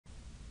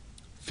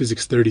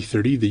Physics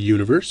 3030, the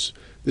universe.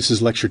 This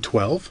is lecture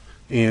 12,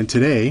 and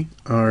today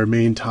our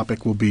main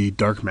topic will be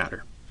dark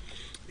matter.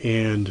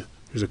 And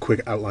there's a quick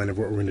outline of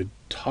what we're going to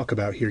talk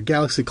about here.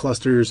 Galaxy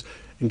clusters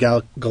and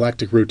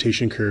galactic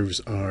rotation curves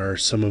are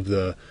some of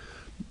the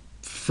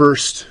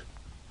first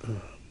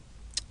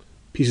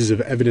pieces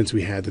of evidence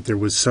we had that there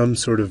was some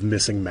sort of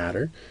missing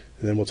matter.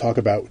 And then we'll talk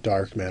about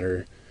dark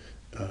matter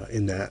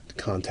in that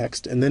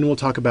context. And then we'll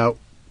talk about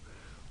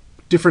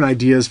different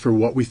ideas for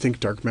what we think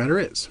dark matter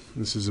is.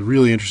 This is a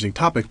really interesting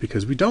topic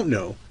because we don't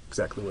know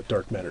exactly what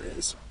dark matter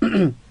is.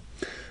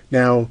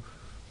 Now,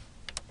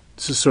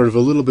 this is sort of a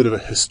little bit of a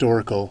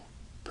historical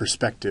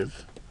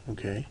perspective,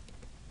 okay?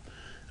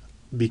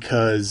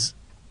 Because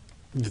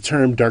the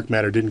term dark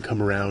matter didn't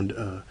come around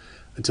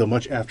until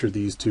much after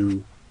these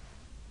two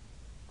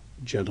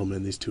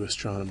gentlemen, these two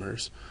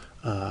astronomers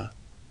that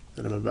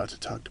I'm about to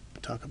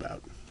talk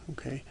about,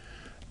 okay?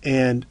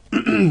 And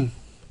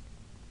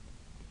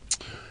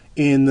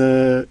in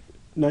the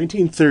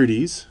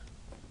 1930s,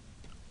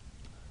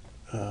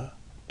 a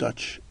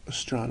Dutch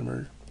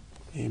astronomer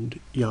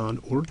named Jan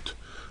Oort,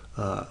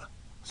 so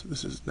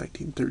this is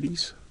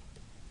 1930s,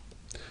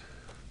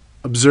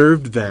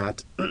 observed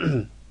that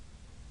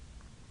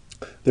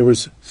there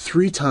was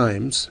 3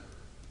 times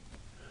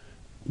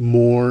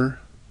more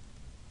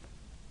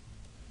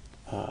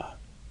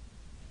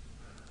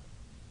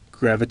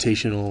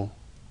gravitational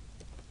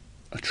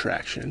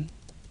attraction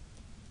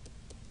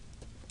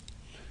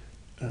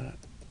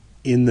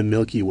in the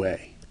Milky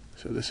Way.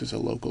 So this is a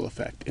local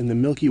effect in the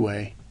Milky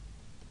Way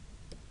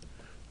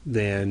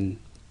than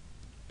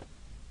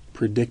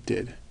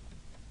predicted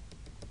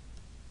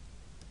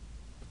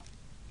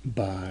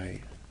by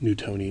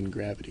Newtonian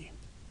gravity.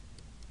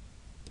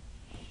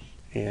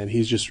 And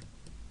he's just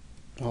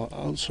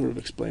I'll sort of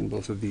explain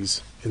both of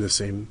these in the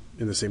same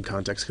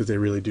context because they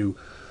really do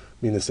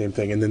mean the same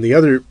thing. And then the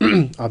other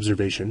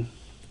observation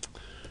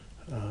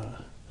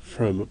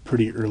from a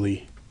pretty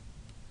early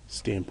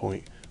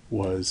standpoint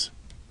was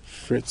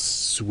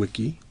Fritz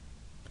Zwicky.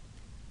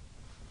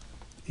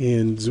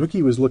 And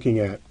Zwicky was looking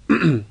at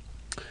a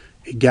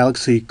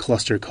galaxy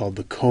cluster called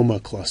the Coma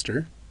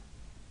cluster.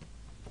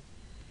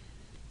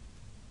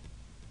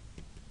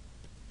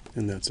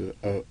 And that's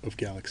of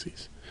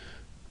galaxies.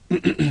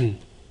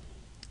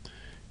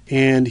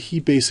 And he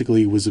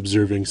basically was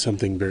observing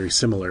something very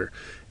similar,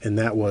 and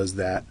that was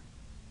that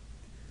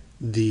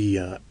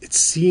it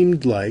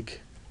seemed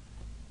like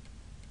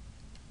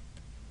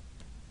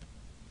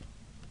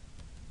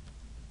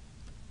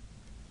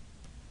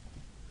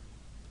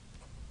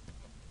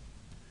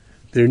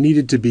there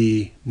needed to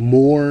be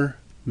more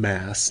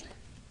mass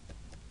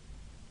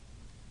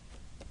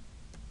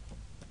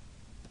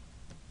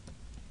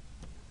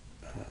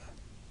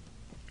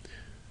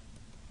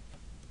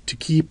to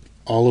keep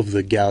all of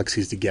the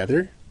galaxies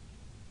together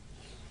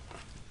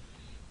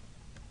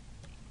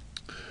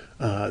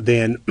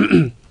than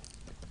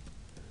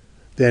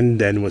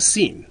was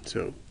seen.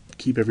 So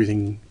keep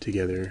everything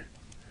together.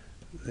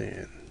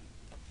 Then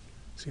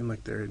seemed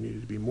like there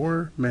needed to be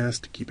more mass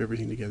to keep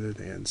everything together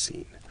than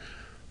seen.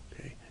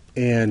 Okay,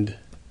 and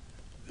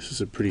this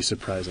is a pretty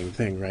surprising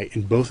thing, right?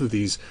 In both of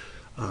these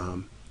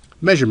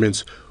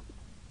measurements,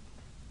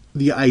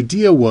 the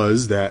idea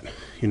was that,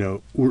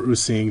 it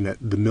was saying that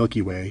the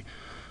Milky Way,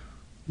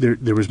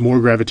 there was more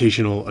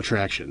gravitational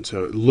attraction.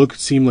 So it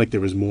seemed like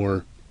there was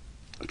more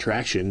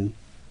attraction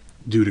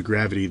due to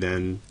gravity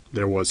than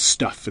there was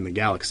stuff in the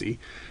galaxy.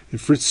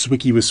 And Fritz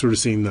Zwicky was sort of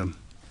saying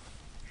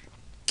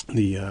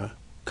the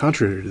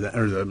contrary to that,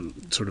 or the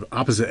sort of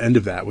opposite end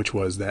of that, which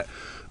was that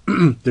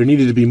there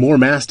needed to be more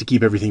mass to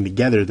keep everything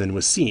together than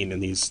was seen.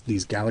 And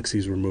these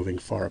galaxies were moving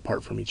far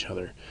apart from each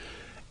other,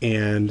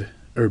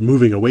 or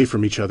moving away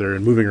from each other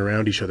and moving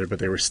around each other, but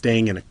they were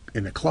staying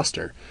in a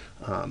cluster.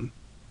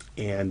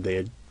 And they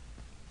had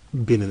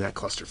been in that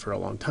cluster for a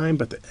long time,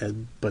 but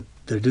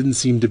there didn't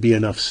seem to be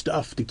enough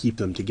stuff to keep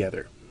them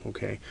together.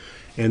 Okay,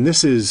 and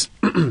this is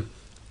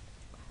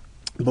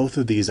both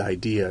of these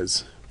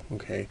ideas.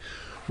 Okay,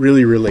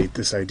 really relate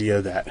this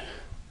idea that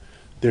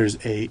there's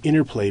a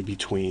interplay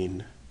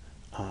between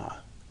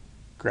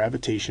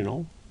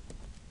gravitational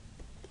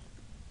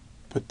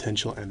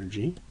potential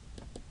energy,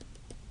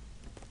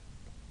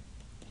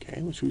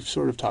 okay, which we've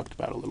sort of talked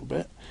about a little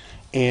bit,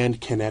 and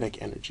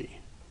kinetic energy.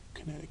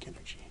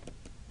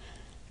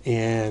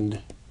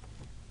 And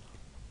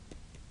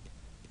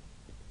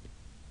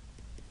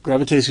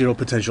gravitational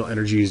potential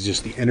energy is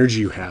just the energy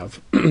you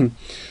have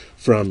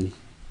from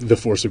the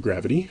force of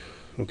gravity.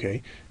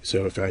 Okay,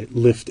 so if I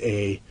lift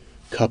a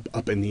cup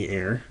up in the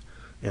air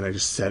and I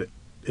just set it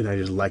and I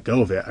just let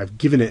go of it, I've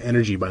given it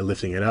energy by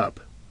lifting it up,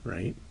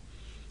 right?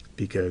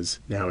 Because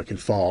now it can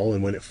fall,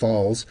 and when it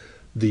falls,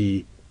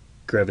 the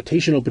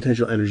gravitational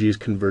potential energy is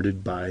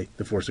converted by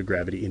the force of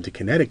gravity into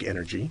kinetic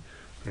energy,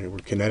 right? Where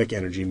kinetic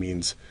energy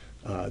means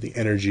the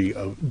energy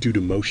due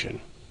to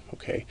motion,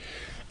 okay?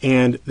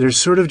 And there's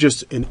sort of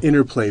just an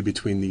interplay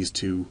between these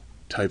two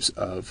types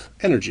of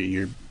energy.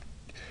 You're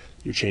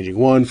changing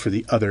one for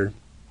the other.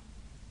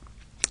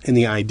 And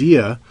the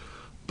idea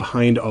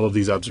behind all of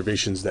these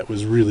observations that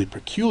was really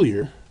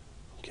peculiar,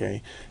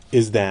 okay,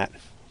 is that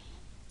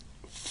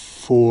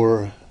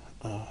for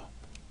a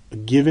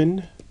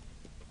given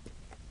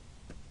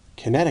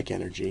kinetic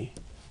energy,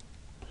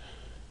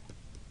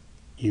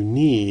 you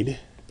need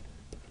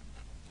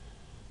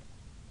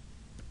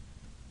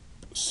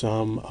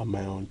some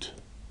amount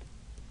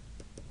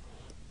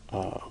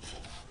of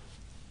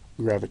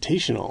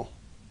gravitational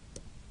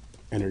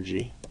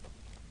energy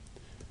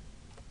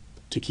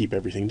to keep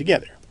everything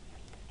together.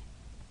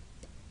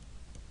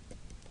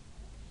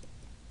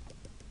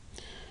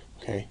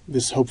 Okay,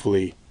 this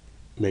hopefully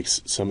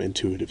makes some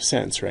intuitive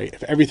sense, right?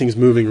 If everything's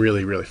moving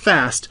really, really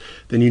fast,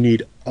 then you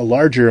need a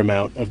larger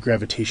amount of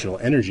gravitational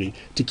energy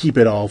to keep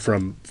it all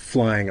from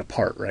flying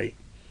apart, right?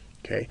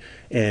 Okay,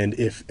 and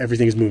if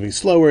everything is moving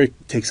slower, it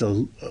takes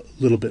a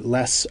little bit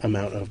less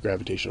amount of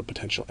gravitational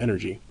potential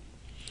energy.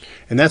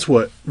 And that's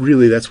what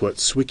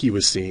Zwicky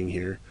was seeing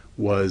here,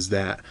 was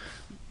that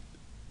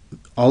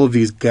all of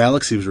these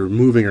galaxies were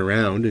moving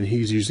around, and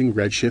he's using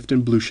redshift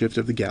and blueshift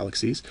of the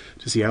galaxies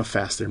to see how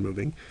fast they're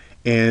moving.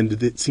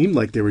 And it seemed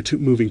like they were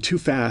moving too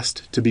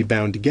fast to be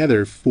bound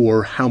together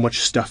for how much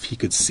stuff he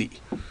could see.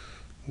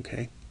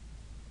 Okay.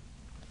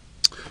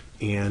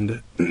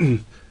 And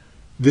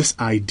this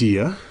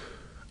idea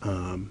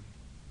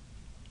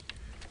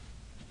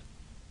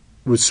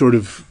was sort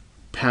of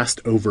passed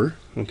over.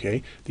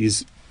 Okay.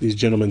 These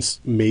gentlemen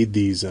made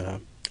these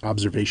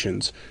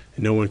observations,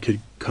 and no one could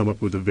come up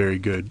with a very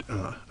good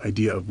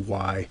idea of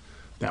why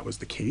that was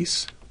the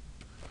case.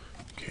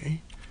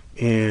 Okay.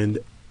 And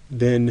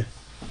then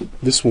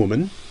this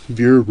woman,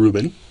 Vera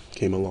Rubin,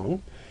 came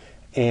along,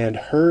 and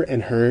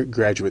her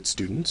graduate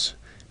students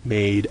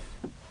made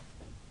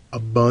a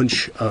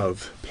bunch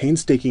of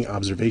painstaking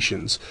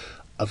observations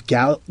of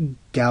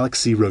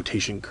galaxy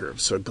rotation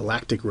curves, so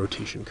galactic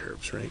rotation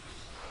curves, right?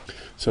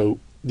 So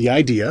the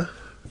idea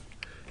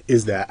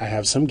is that I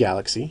have some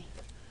galaxy,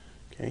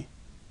 okay,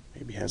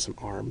 maybe has some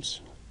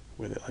arms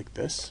with it like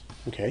this,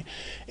 okay,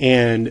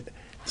 and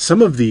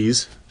some of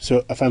these,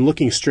 so if I'm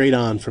looking straight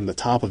on from the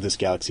top of this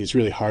galaxy, it's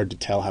really hard to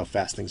tell how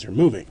fast things are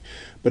moving.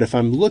 But if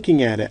I'm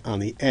looking at it on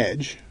the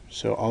edge,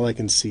 so all I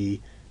can see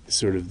is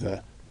sort of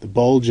the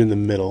bulge in the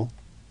middle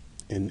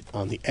and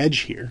on the edge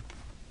here,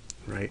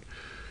 right?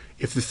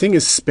 If the thing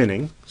is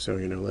spinning, so,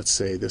 let's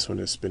say this one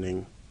is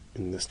spinning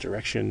in this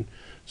direction,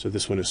 so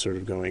this one is sort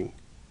of going,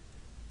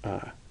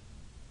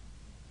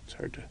 it's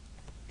hard to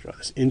draw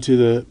this, into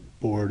the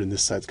board, and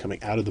this side's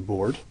coming out of the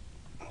board.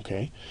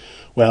 Okay,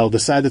 well, the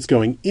side that's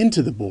going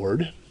into the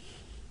board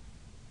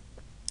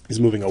is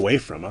moving away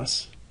from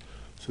us,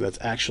 so that's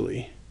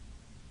actually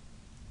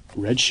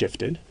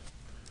redshifted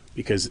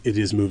because it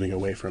is moving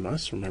away from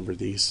us. Remember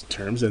these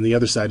terms. And the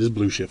other side is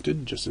blue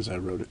shifted, just as I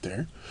wrote it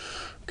there.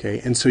 Okay,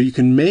 and so you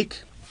can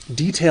make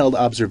detailed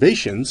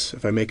observations.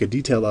 If I make a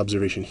detailed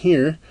observation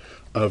here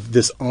of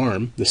this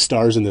arm, the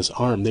stars in this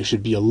arm, they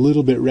should be a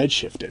little bit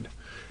redshifted.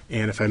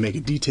 And if I make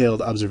a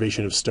detailed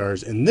observation of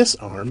stars in this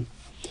arm,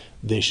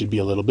 they should be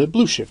a little bit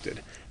blue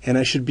shifted. And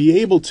I should be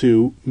able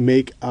to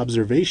make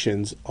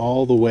observations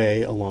all the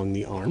way along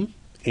the arm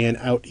and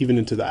out even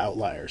into the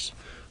outliers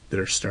that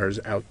are stars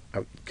out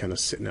kind of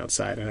sitting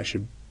outside. And I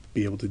should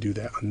be able to do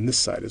that on this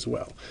side as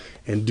well,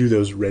 and do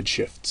those red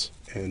shifts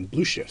and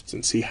blue shifts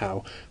and see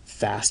how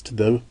fast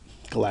the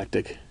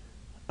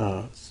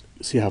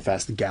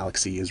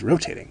galaxy is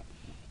rotating.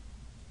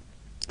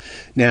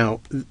 Now,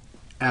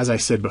 as I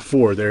said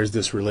before, there's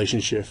this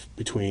relationship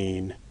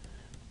between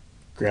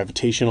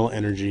gravitational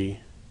energy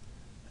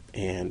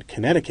and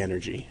kinetic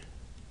energy,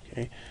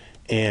 okay?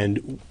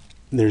 And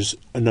there's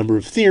a number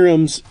of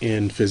theorems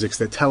in physics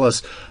that tell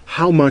us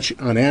how much,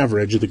 on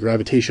average, the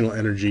gravitational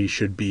energy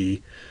should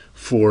be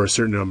for a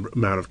certain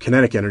amount of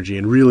kinetic energy.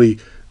 And really,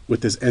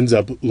 what this ends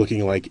up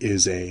looking like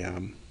is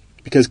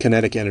because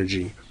kinetic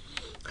energy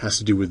has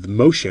to do with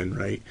motion,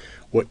 right?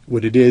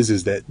 What it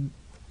is that,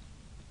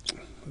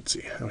 let's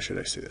see, how should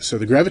I say this? So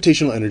the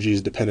gravitational energy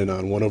is dependent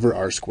on 1 over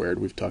r squared.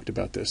 We've talked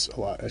about this a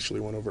lot, actually,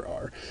 1 over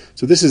r.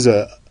 So this is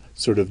a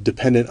sort of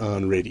dependent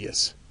on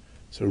radius.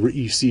 So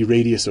you see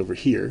radius over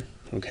here,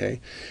 okay?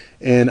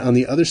 And on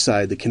the other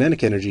side, the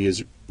kinetic energy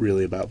is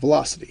really about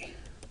velocity.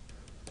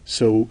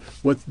 So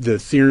what the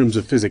theorems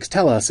of physics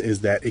tell us is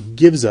that it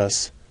gives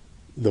us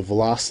the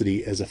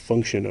velocity as a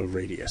function of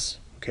radius.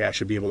 Okay, I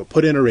should be able to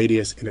put in a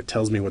radius, and it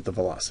tells me what the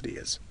velocity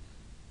is.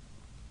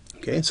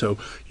 Okay, so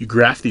you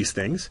graph these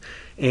things,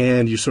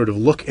 and you sort of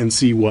look and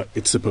see what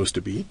it's supposed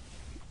to be.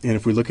 And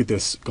if we look at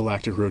this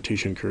galactic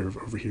rotation curve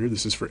over here,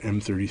 this is for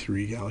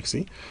M33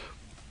 galaxy.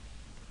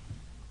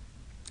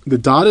 The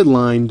dotted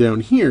line down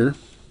here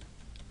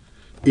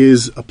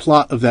is a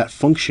plot of that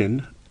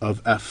function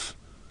of f,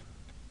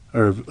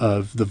 or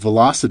of the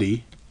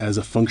velocity as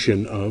a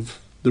function of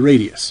the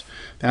radius.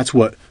 That's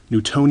what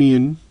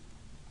Newtonian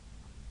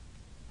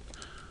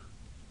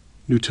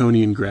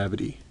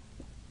gravity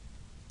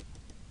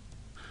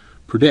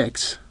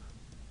predicts.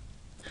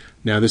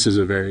 Now, this is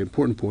a very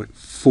important point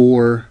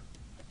for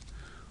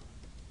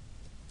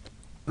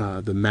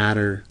the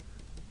matter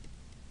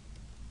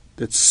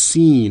that's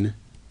seen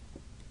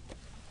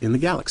in the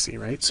galaxy,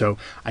 right? So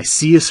I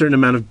see a certain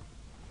amount of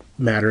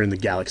matter in the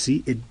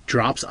galaxy. It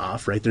drops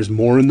off, right? There's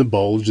more in the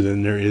bulge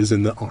than there is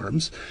in the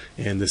arms,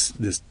 and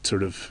this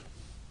sort of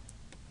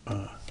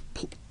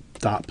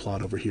dot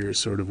plot over here is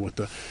sort of what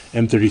the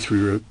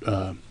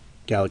M33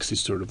 galaxy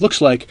sort of looks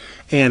like,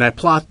 and I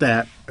plot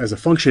that as a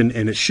function,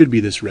 and it should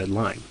be this red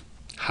line.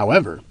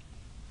 However,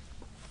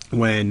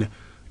 when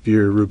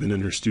Vera Rubin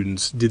and her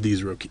students did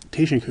these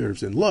rotation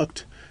curves and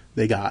looked,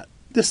 they got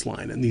this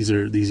line, and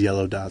these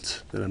yellow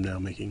dots that I'm now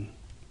making,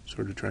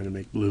 sort of trying to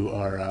make blue,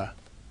 are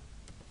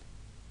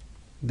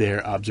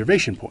their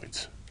observation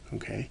points.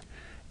 Okay,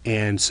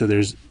 and so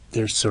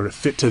they're sort of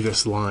fit to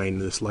this line,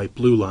 this light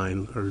blue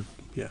line, or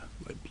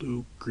light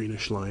blue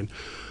greenish line,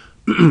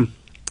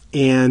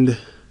 and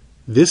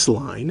this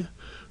line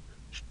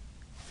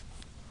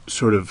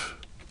sort of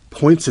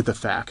points at the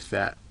fact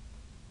that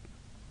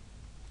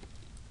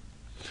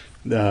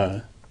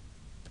there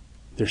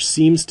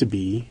seems to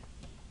be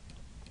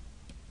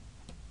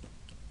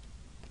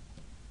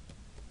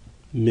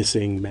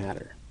missing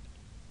matter.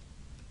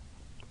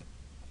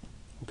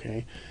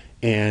 Okay,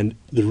 and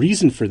the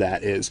reason for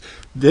that is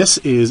this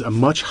is a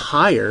much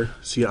higher,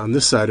 see on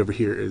this side over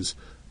here is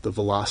the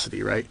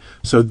velocity, right?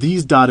 So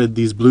these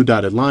blue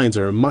dotted lines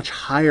are a much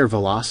higher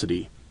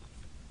velocity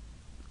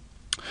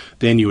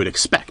than you would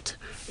expect.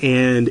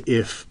 And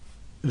if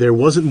there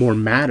wasn't more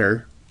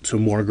matter, so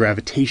more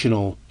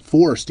gravitational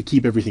force to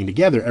keep everything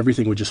together,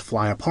 everything would just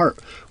fly apart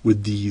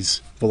with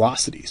these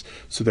velocities.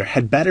 So there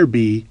had better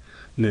be,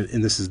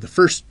 and this is the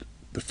first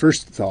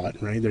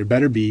thought, right? There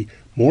better be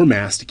more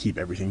mass to keep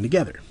everything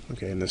together.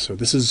 Okay, and so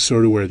this is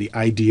sort of where the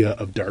idea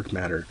of dark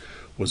matter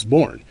was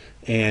born.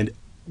 And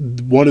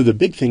one of the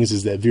big things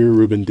is that Vera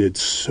Rubin did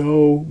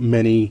so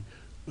many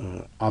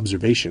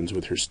observations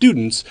with her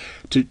students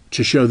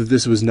to show that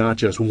this was not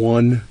just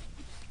one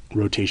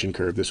rotation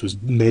curve. This was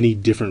many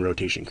different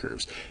rotation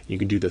curves. You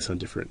can do this on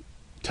different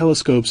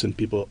telescopes, and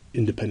people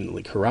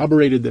independently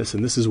corroborated this.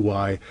 And this is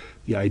why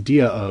the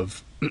idea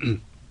of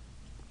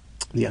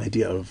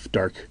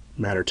dark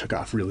matter took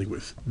off really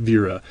with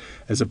Vera,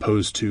 as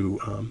opposed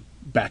to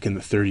back in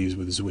the 30s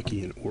with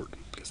Zwicky and Oort,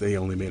 because they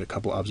only made a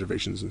couple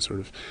observations and sort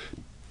of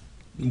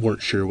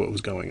weren't sure what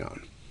was going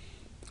on.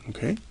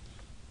 Okay?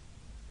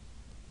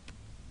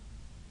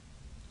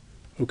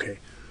 Okay.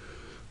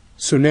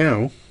 So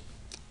now,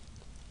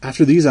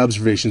 after these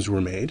observations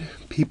were made,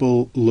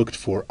 people looked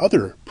for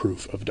other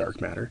proof of dark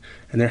matter,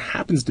 and there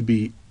happens to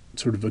be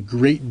sort of a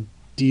great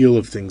deal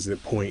of things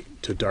that point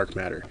to dark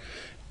matter.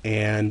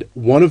 And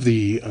one of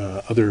the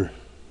other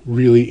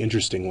really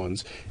interesting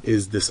ones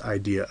is this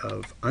idea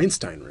of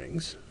Einstein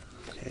rings.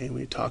 Okay,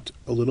 we talked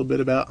a little bit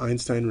about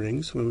Einstein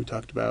rings when we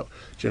talked about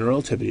general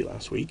relativity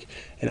last week.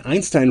 And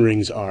Einstein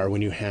rings are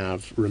when you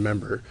have,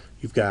 remember,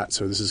 you've got,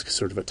 so this is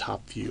sort of a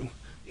top view.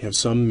 You have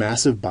some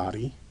massive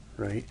body,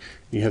 right?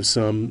 You have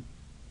some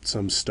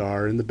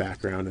star in the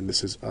background, and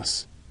this is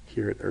us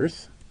here at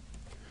Earth.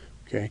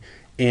 Okay,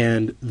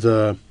 and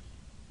the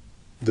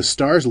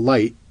star's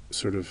light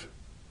sort of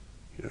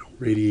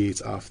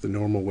radiates off the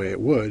normal way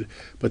it would,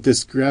 but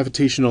this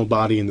gravitational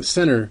body in the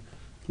center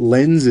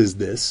lenses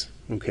this,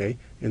 okay,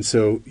 and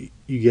so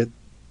you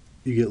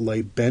get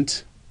light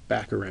bent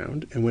back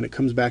around, and when it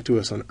comes back to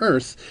us on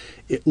Earth,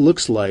 it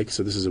looks like,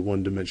 so this is a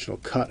one-dimensional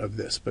cut of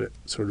this, but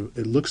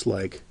it looks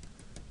like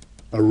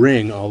a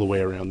ring all the way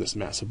around this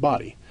massive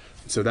body.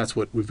 And so that's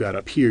what we've got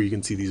up here. You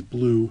can see these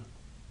blue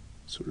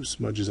sort of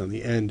smudges on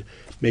the end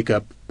make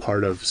up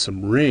part of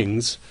some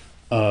rings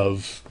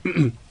of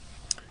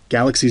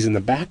galaxies in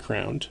the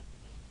background,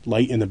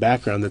 light in the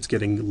background that's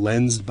getting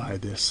lensed by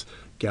this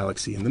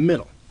galaxy in the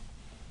middle.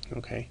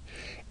 Okay,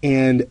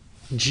 and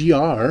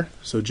GR,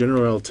 so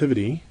general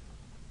relativity,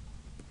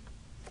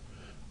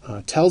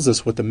 tells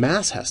us what the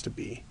mass has to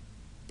be.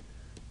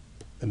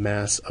 The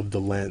mass of the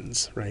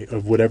lens, right,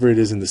 of whatever it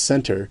is in the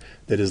center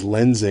that is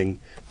lensing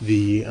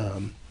the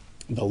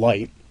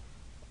light.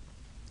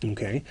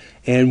 Okay,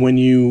 and when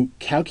you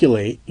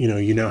calculate,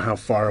 you know how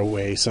far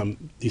away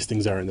these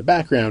things are in the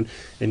background,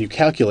 and you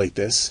calculate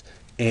this,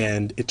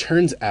 and it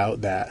turns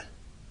out that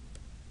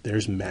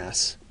there's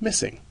mass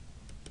missing.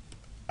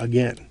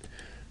 Again,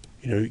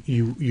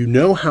 you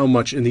know how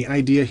much, and the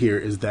idea here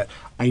is that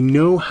I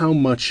know how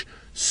much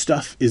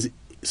stuff is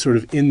sort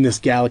of in this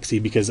galaxy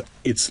because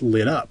it's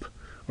lit up.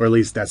 Or at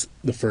least that's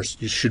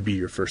it should be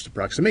your first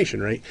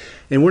approximation, right?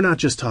 And we're not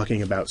just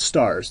talking about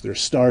stars.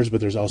 There's stars, but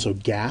there's also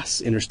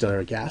gas,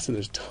 interstellar gas, and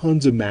there's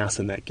tons of mass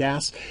in that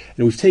gas.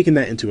 And we've taken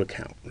that into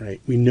account,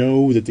 right? We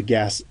know that the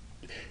gas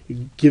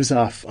gives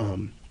off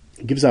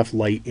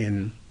light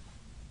in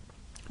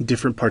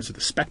different parts of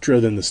the spectra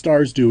than the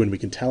stars do, and we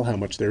can tell how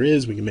much there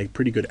is. We can make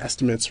pretty good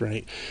estimates,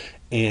 right?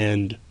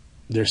 And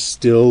there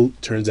still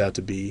turns out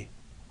to be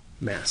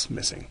mass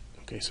missing.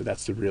 Okay, so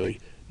that's the really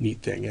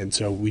neat thing. And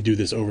so we do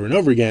this over and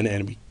over again,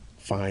 and we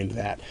find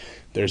that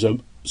there's a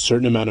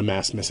certain amount of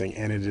mass missing,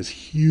 and it is a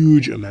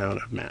huge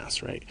amount of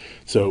mass, right?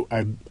 So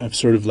I've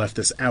sort of left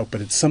this out, but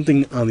it's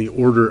something on the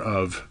order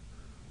of,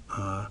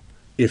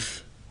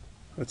 let's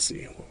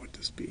see, what would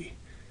this be?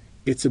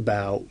 It's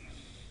about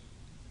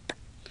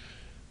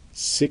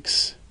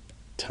 6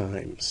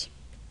 times,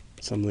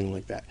 something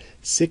like that.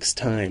 6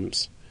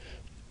 times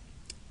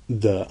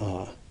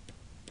the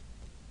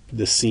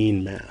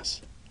seen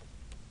mass.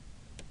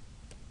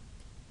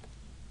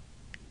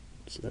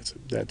 So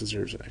that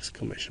deserves an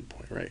exclamation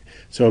point, right?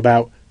 So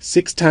about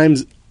 6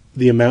 times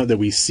the amount that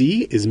we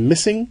see is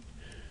missing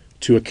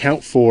to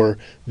account for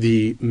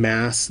the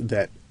mass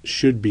that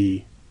should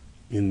be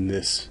in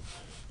this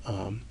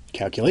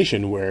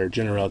calculation, where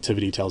general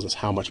relativity tells us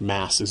how much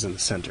mass is in the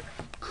center.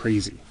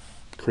 Crazy,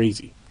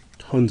 crazy,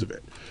 tons of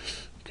it.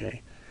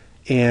 Okay,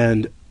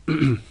 and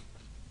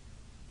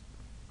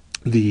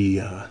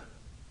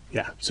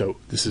so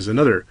this is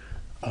another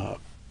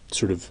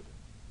sort of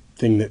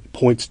thing that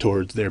points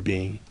towards there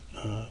being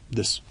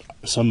this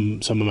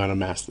some amount of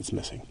mass that's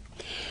missing.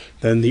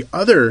 Then the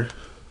other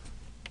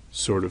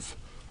sort of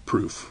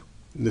proof,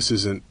 this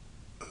is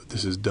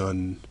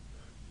done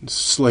in a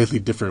slightly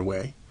different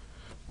way,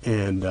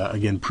 and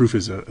again, proof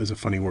is a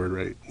funny word,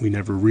 right? We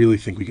never really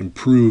think we can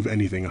prove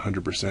anything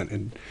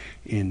 100%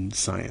 in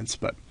science,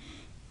 but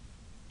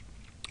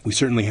we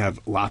certainly have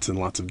lots and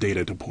lots of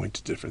data to point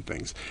to different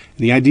things.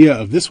 And the idea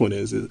of this one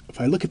is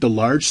if I look at the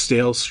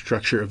large-scale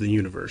structure of the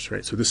universe,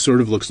 right? So this sort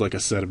of looks like a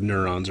set of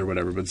neurons or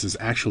whatever, but this is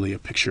actually a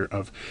picture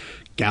of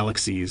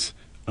galaxies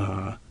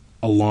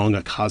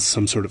along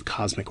some sort of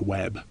cosmic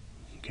web.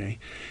 Okay,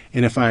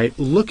 and if I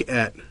look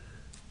at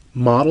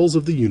models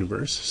of the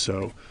universe,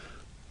 so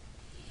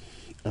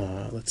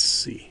let's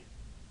see.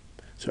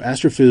 So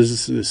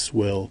astrophysicists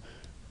will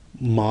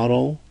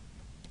model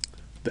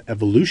the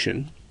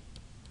evolution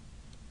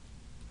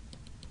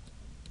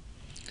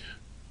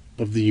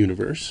of the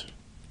universe,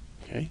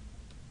 okay?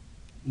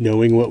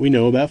 Knowing what we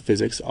know about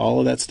physics, all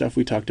of that stuff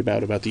we talked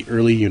about the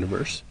early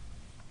universe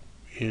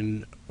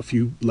in a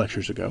few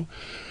lectures ago.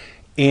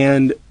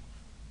 And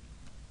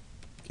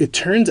it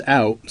turns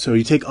out, so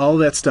you take all of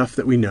that stuff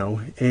that we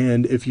know,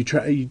 and if you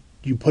try,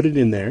 you put it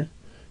in there,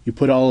 you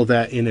put all of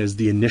that in as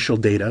the initial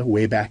data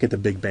way back at the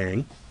Big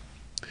Bang,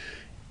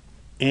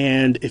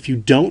 and if you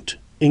don't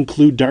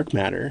include dark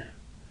matter,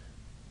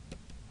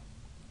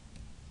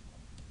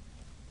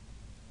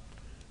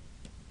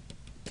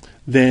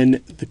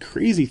 then the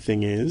crazy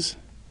thing is,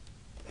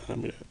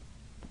 I'm going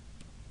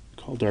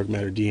to call dark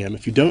matter DM.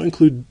 If you don't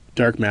include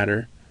dark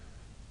matter,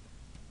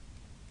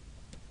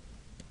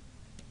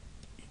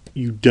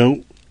 you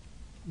don't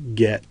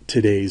get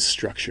today's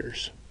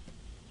structures.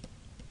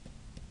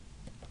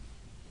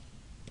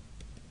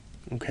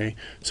 Okay,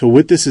 so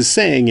what this is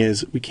saying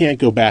is we can't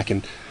go back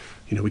and,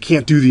 we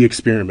can't do the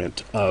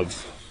experiment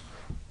of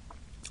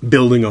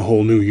building a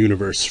whole new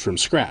universe from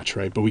scratch,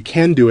 right? But we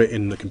can do it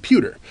in the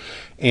computer.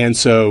 And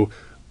so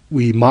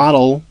we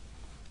model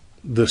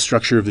the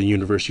structure of the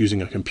universe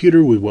using a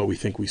computer with what we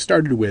think we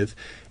started with.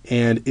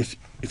 And if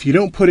you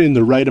don't put in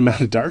the right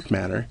amount of dark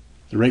matter,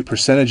 the right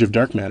percentage of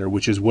dark matter,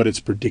 which is what it's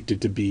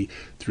predicted to be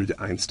through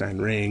the Einstein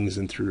rings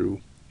and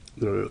through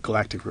the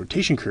galactic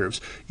rotation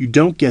curves, you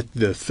don't get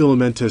the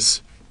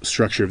filamentous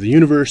structure of the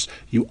universe.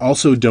 You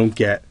also don't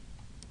get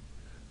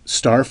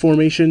star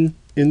formation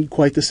in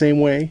quite the same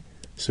way.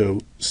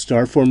 So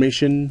star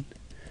formation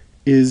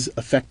is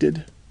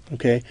affected,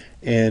 okay?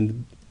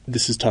 And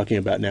this is talking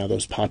about now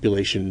those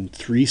population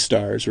 3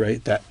 stars,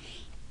 right? That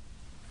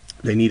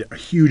they need a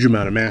huge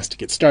amount of mass to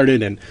get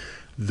started, and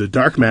the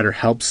dark matter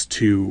helps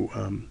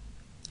to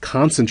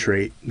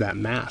concentrate that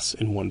mass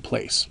in one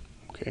place,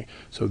 okay?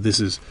 So this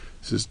is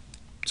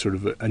sort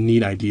of a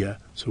neat idea.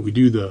 So we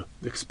do the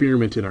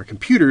experiment in our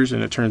computers,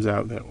 and it turns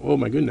out that, oh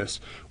my goodness,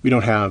 we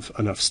don't have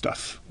enough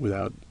stuff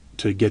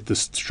to get the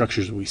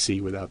structures that we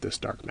see without this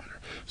dark matter.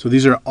 So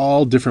these are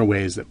all different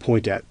ways that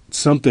point at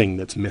something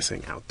that's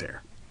missing out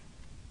there.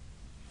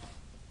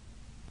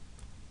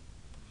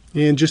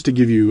 And just to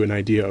give you an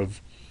idea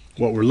of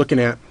what we're looking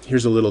at,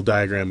 here's a little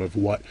diagram of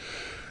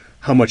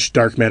how much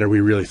dark matter we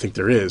really think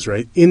there is,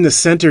 right? In the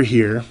center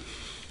here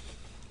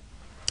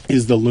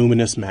is the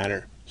luminous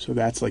matter. So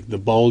that's like the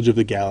bulge of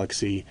the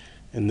galaxy,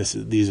 and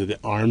these are the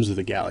arms of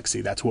the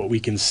galaxy. That's what we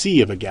can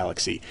see of a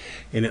galaxy.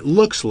 And it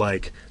looks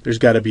like there's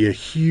got to be a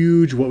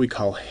huge, what we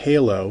call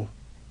halo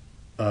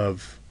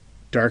of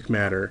dark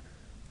matter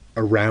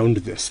around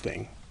this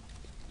thing,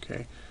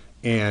 okay?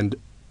 And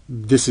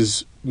this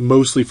is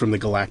mostly from the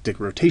galactic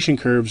rotation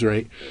curves,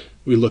 right?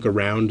 We look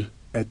around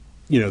at,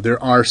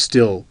 there are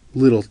still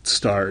little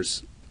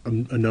stars, a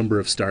number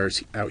of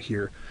stars out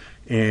here,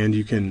 and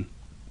you can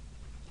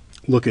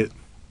look at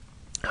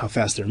how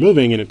fast they're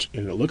moving, and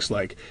it looks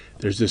like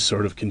there's this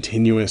sort of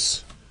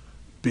continuous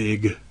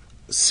big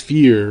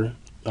sphere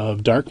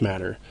of dark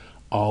matter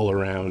all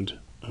around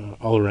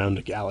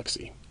a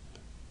galaxy.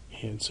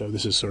 And so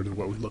this is sort of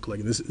what we look like,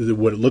 and this is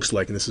what it looks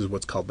like, and this is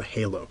what's called the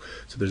halo.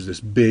 So there's this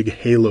big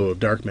halo of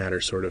dark matter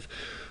sort of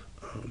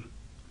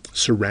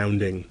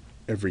surrounding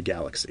every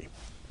galaxy.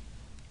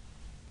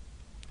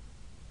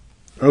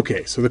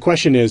 Okay, so the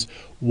question is,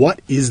 what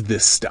is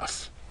this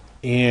stuff?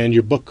 And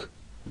your book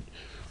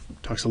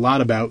talks a lot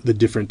about the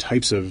different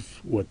types of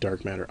what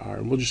dark matter are,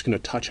 and we're just going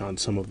to touch on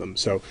some of them.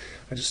 So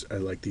I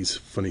like these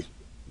funny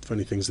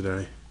things that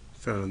I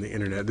found on the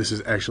internet. This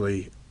is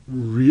actually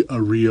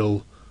a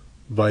real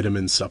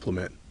vitamin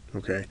supplement.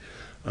 Okay,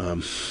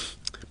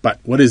 but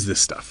what is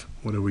this stuff?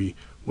 What are we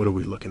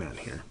looking at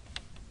here?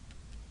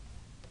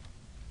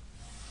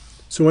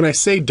 So when I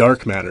say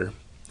dark matter,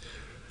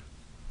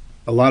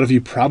 a lot of you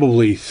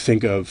probably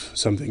think of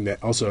something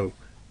that also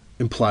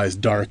implies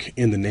dark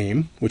in the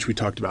name, which we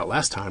talked about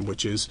last time,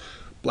 which is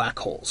black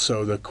holes.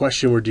 So the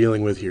question we're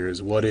dealing with here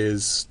is, what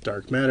is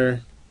dark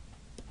matter?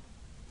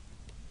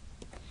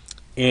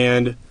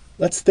 And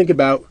let's think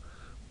about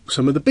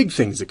some of the big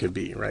things it could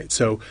be, right?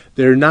 So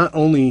they're not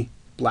only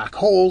black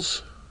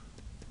holes,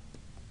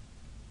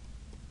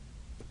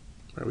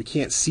 right? We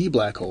can't see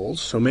black holes,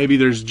 so maybe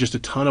there's just a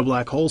ton of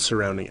black holes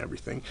surrounding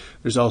everything.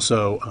 There's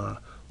also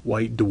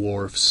white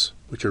dwarfs,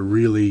 which are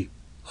really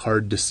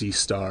hard to see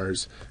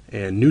stars,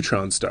 and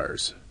neutron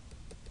stars.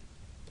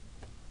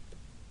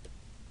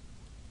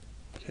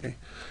 Okay,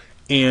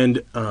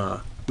 and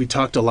we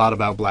talked a lot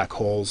about black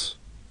holes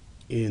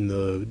in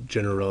the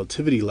general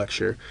relativity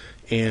lecture,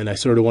 and I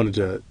sort of wanted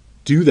to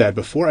do that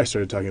before I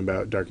started talking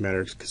about dark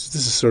matter, because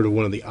this is sort of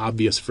one of the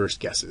obvious first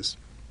guesses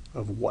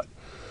of what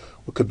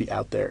could be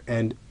out there.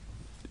 And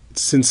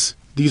since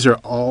these are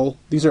all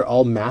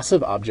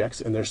massive objects,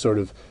 and they're sort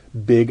of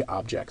big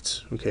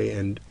objects, okay,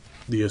 and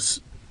the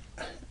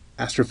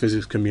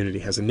astrophysics community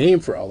has a name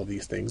for all of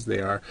these things.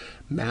 They are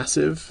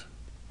massive,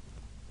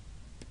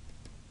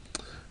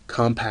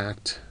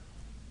 compact.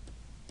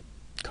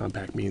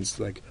 Compact means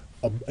like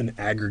an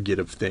aggregate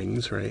of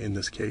things, right? In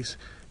this case,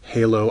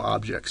 halo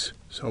objects.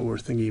 So we're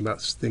thinking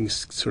about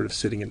things sort of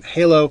sitting in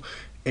halo,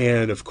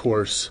 and of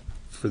course,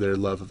 for their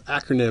love of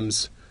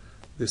acronyms,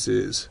 this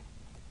is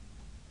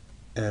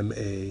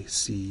MACHO.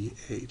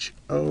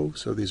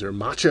 So these are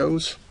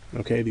machos,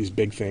 okay, these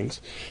big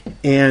things.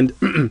 And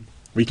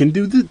we can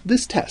do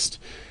this test.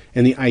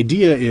 And the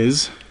idea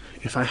is,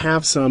 if I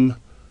have some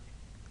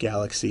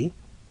galaxy,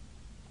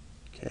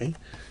 okay,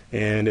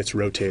 and it's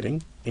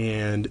rotating,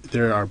 and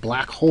there are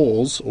black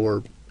holes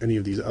or any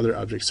of these other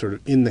objects sort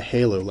of in the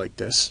halo like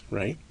this,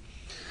 right?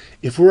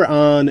 If we're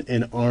on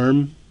an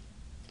arm,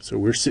 so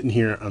we're sitting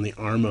here on the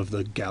arm of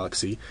the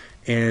galaxy,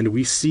 and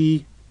we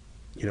see,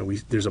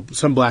 there's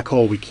some black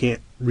hole we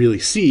can't really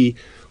see,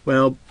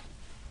 well,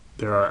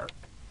 there are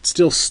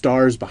still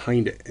stars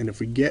behind it. And if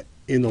we get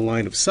in the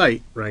line of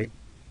sight, right,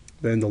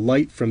 then the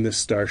light from this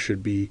star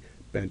should be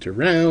bent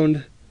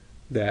around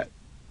that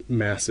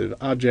massive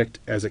object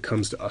as it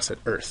comes to us at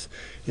Earth.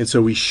 And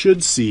so we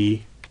should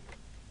see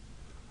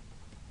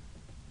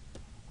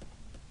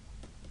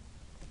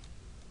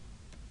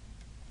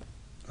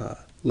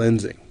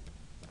lensing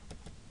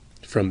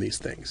from these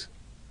things.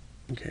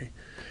 Okay.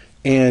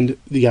 And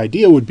the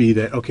idea would be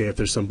that, okay, if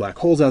there's some black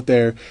holes out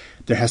there,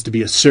 there has to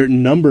be a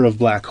certain number of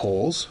black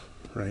holes,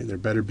 right? There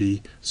better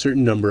be a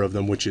certain number of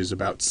them, which is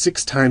about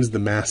 6 times the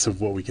mass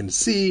of what we can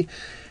see,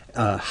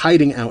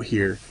 hiding out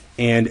here.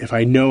 And if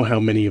I know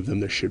how many of them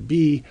there should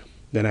be,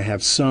 then I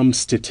have some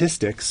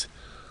statistics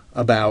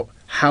about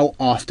how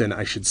often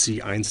I should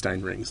see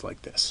Einstein rings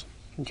like this.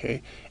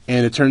 Okay.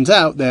 And it turns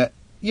out that,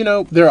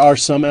 there are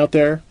some out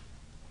there,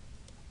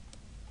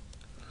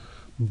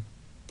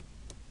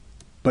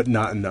 but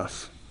not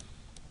enough.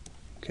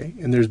 Okay.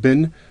 And there's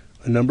been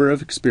a number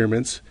of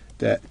experiments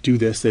that do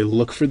this. They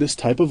look for this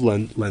type of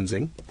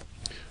lensing.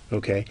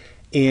 Okay.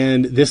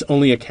 And this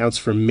only accounts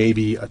for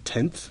maybe a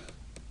 10th-ish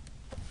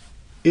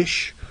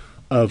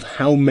of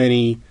how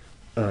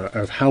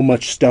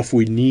much stuff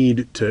we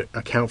need to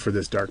account for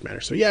this dark matter.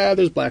 So yeah,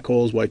 there's black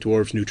holes, white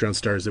dwarfs, neutron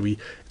stars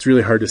it's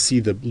really hard to see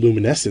the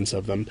luminescence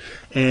of them.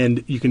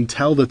 And you can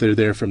tell that they're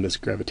there from this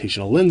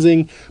gravitational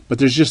lensing, but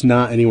there's just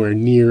not anywhere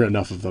near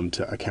enough of them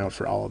to account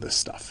for all of this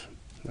stuff.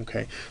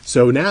 Okay.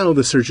 So now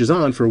the search is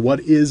on for what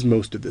is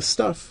most of this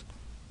stuff.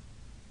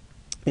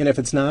 And if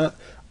it's not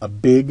a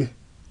big,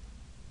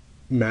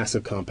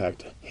 massive,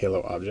 compact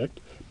halo object,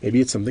 maybe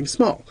it's something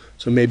small.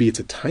 So maybe it's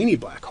a tiny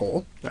black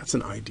hole. That's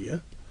an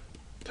idea.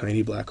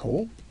 Tiny black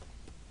hole.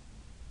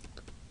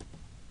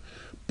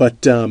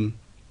 But the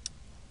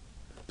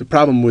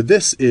problem with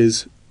this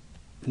is,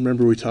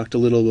 remember we talked a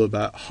little bit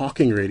about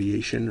Hawking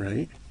radiation,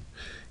 right?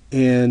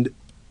 And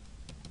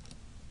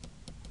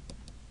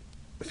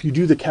if you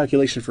do the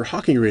calculation for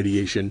Hawking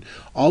radiation,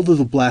 all of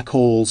the black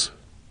holes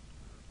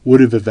would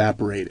have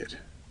evaporated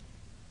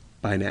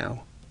by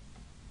now.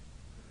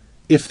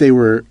 If they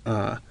were...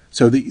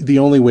 So the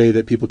only way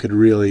that people could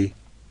really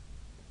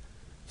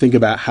think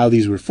about how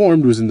these were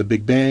formed was in the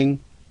Big Bang.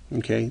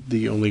 Okay,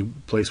 the only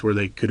place where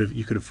you could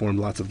have formed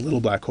lots of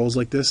little black holes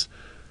like this,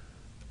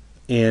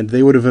 and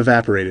they would have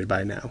evaporated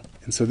by now.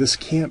 And so this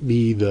can't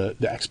be the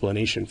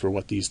explanation for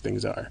what these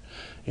things are.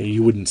 And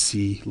you wouldn't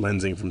see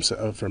lensing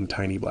from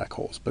tiny black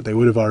holes, but they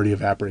would have already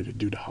evaporated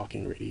due to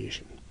Hawking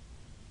radiation.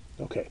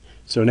 Okay,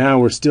 so now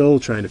we're still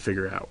trying to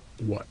figure out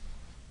what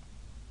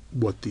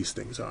these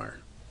things are.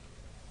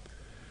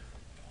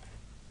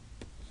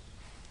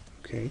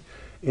 Okay,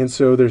 and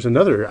so there's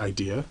another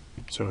idea.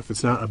 So if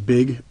it's not a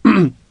big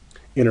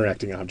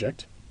interacting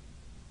object,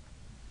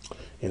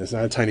 and it's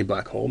not a tiny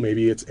black hole,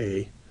 maybe it's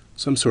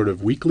some sort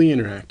of weakly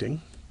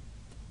interacting,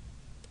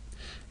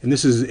 And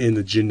this is in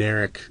the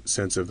generic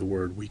sense of the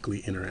word weakly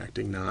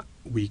interacting, not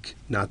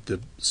the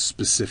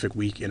specific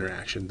weak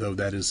interaction, though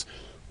that is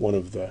one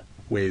of the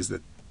ways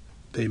that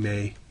they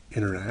may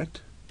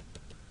interact.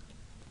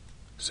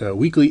 So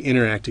weakly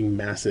interacting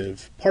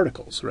massive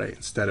particles, right?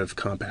 Instead of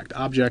compact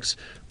objects,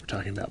 we're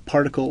talking about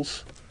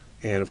particles.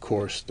 And of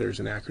course, there's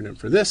an acronym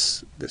for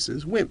this. This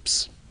is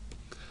WIMPs.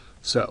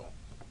 So,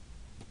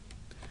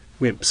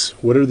 WIMPs.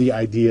 What are the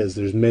ideas?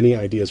 There's many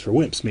ideas for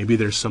WIMPs. Maybe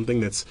there's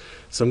something that's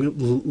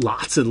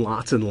lots and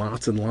lots and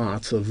lots and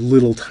lots of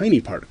little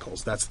tiny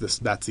particles. That's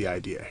the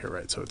idea here,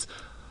 right? So it's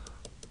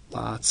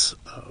lots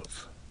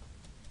of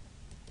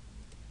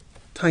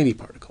tiny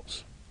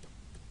particles.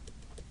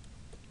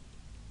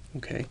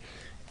 Okay,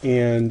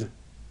 and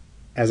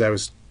as I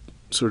was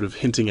sort of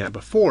hinting at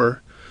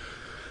before,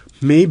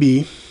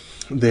 maybe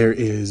there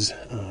is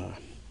an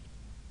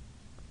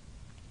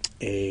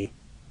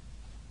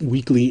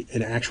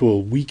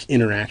actual weak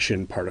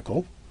interaction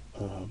particle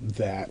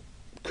that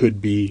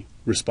could be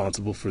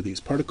responsible for these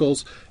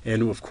particles.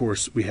 And of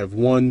course, we have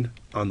one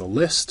on the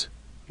list,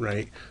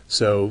 right?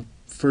 So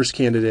first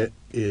candidate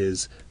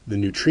is the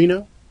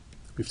neutrino.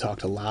 We've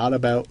talked a lot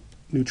about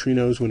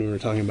neutrinos when we were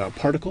talking about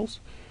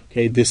particles.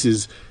 Okay, this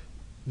is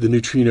the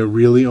neutrino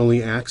really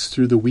only acts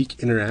through the weak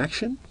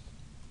interaction,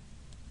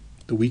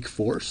 the weak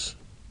force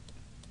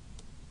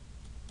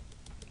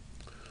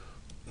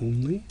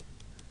only.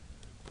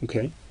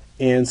 Okay,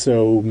 and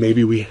so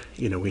maybe we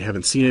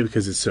haven't seen it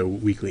because it's so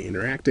weakly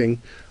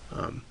interacting,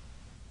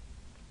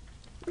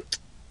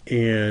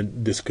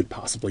 and this could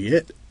possibly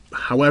it.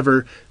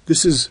 However,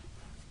 this is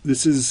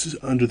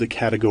under the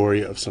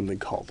category of something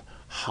called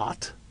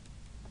hot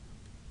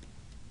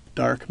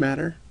dark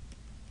matter.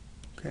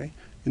 Okay,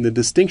 and the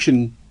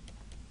distinction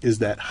is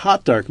that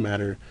hot dark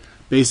matter,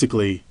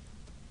 basically,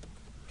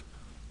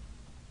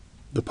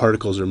 the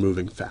particles are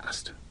moving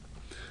fast.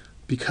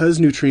 Because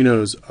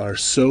neutrinos are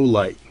so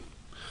light,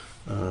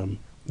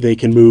 they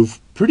can move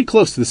pretty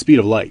close to the speed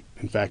of light.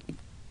 In fact,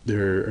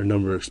 there are a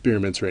number of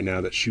experiments right now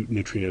that shoot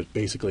neutrinos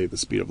basically at the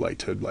speed of light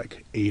to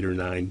like 8 or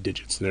 9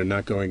 digits. And they're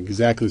not going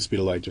exactly the speed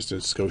of light, just a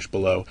skosh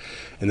below.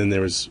 And then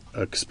there was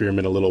an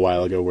experiment a little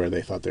while ago where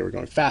they thought they were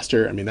going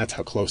faster. I mean, that's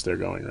how close they're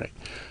going, right?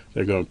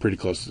 They're going pretty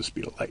close to the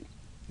speed of light.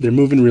 They're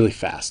moving really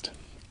fast.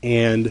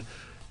 And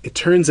it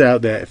turns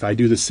out that if I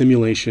do the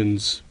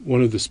simulations,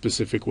 one of the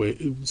specific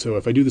ways, so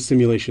if I do the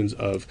simulations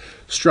of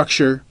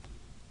structure,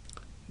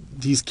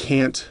 these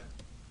can't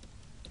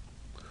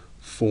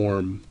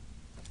form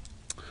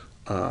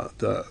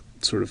the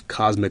sort of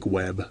cosmic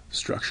web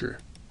structure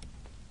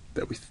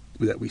that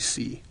we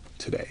see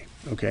today.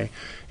 Okay,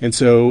 and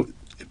so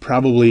it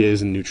probably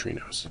is in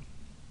neutrinos,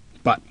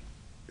 but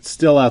it's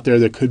still out there.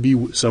 There could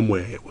be some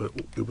way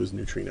it was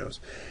neutrinos.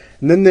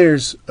 And then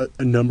there's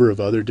a number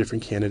of other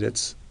different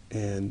candidates,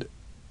 and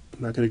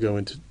I'm not going to go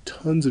into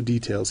tons of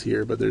details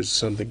here, but there's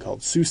something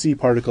called SUSY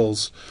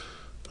particles,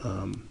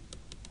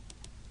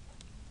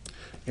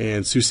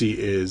 and SUSY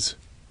is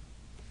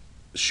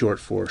short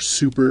for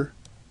super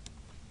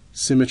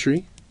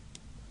symmetry.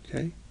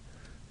 Okay,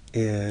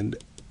 and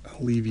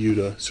I'll leave you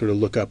to sort of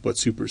look up what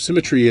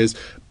supersymmetry is,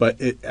 but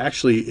it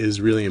actually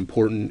is really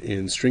important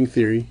in string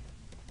theory.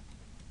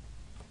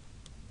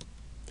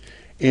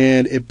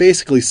 And it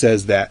basically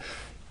says that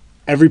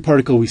every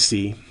particle we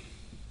see,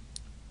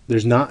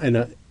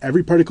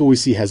 every particle we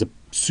see has a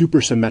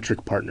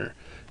supersymmetric partner.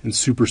 And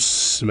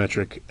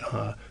supersymmetric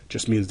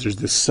just means there's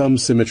this some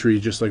symmetry,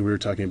 just like we were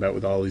talking about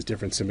with all these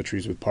different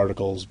symmetries with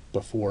particles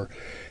before.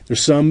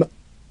 There's some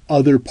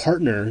other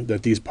partner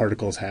that these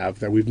particles have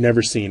that we've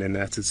never seen, and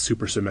that's its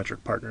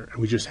supersymmetric partner. And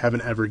we just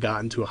haven't ever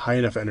gotten to a high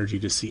enough energy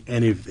to see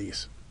any of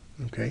these.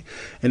 Okay,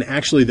 and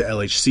actually the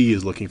LHC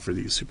is looking for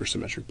these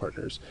supersymmetric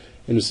partners.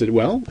 And it said,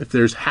 well, if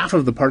there's half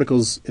of the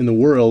particles in the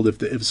world, if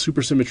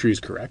supersymmetry is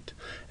correct,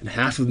 and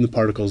half of the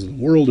particles in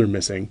the world are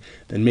missing,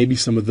 then maybe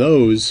some of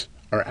those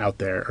are out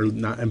there, or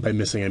not, and by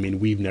missing I mean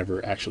we've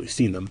never actually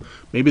seen them.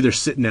 Maybe they're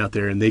sitting out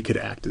there and they could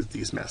act as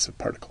these massive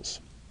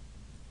particles.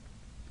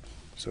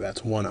 So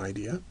that's one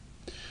idea.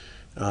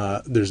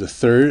 There's a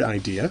third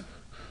idea,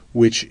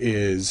 which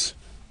is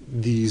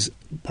these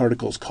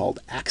particles called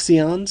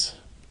axions.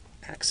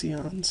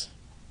 Axions.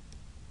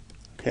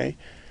 Okay,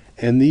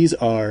 and these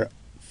are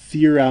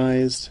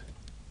theorized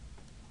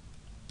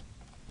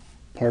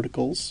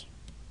particles,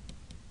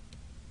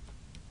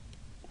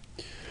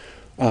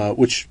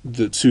 which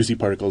the SUSY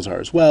particles are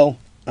as well,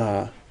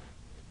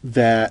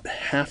 that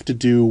have to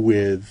do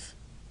with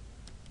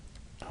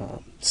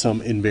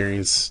some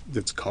invariance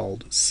that's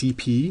called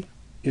CP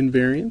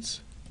invariance.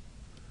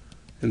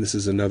 And this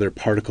is another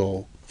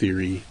particle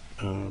theory,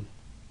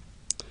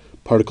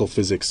 particle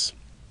physics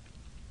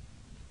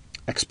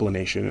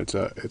explanation. It's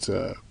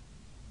a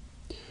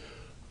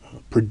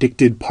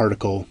predicted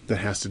particle that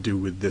has to do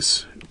with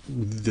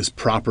this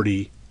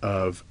property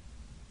of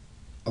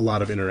a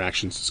lot of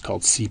interactions. It's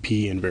called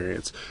CP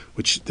invariance,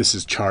 which this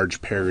is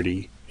charge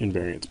parity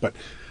invariance. But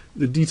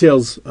the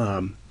details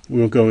we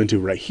won't go into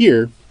right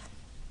here.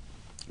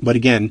 But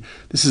again,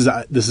 this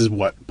is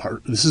what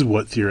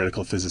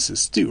theoretical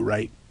physicists do,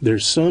 right?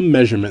 there's some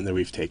measurement that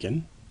we've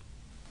taken,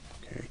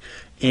 okay,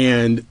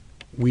 and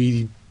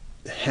we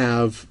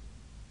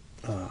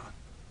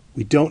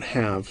don't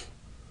have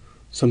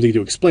something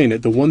to explain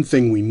it. The one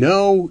thing we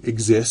know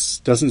exists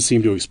doesn't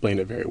seem to explain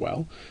it very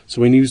well.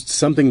 So we used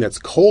something that's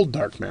cold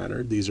dark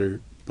matter. These are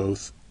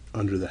both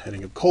under the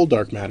heading of cold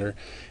dark matter.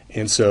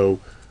 And so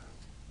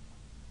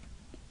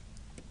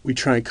we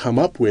try and come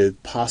up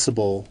with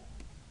possible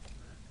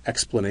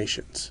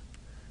explanations.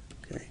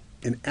 Okay.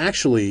 And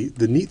actually,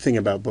 the neat thing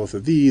about both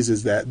of these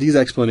is that these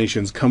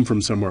explanations come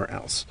from somewhere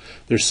else.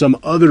 There's some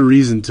other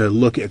reason to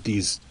look at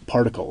these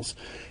particles,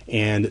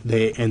 and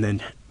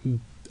then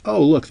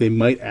oh, look, they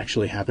might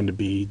actually happen to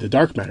be the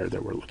dark matter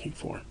that we're looking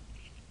for.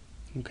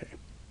 Okay.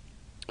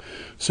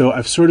 So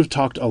I've sort of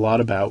talked a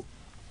lot about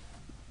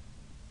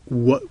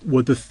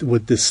what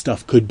this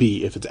stuff could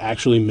be if it's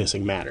actually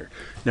missing matter.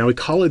 Now, we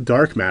call it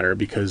dark matter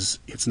because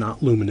it's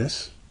not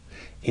luminous,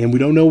 and we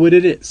don't know what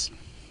it is.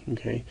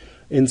 Okay.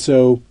 And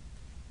so,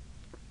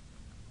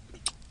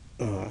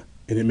 and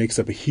it makes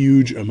up a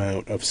huge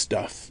amount of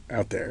stuff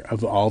out there,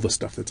 of all the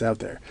stuff that's out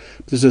there.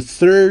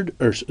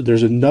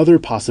 There's another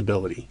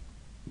possibility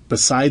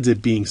besides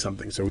it being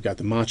something. So we've got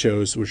the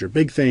machos, which are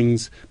big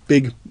things,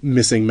 big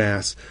missing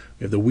mass.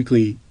 We have the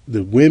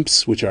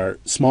WIMPs, which are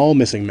small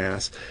missing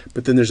mass.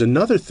 But then there's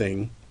another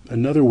thing,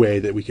 another way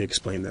that we could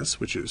explain this,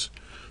 which is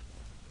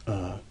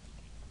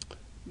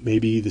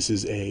maybe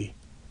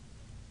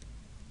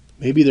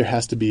there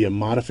has to be a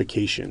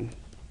modification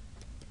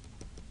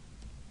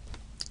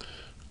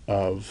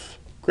of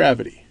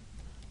gravity.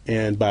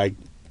 And by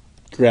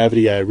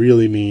gravity, I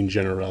really mean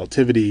general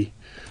relativity.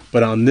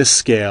 But on this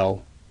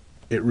scale,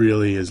 it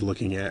really is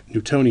looking at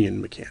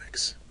Newtonian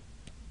mechanics.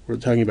 We're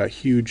talking about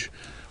huge.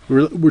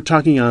 We're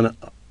talking on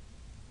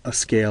a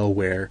scale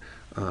where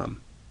the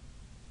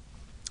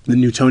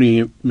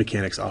Newtonian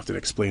mechanics often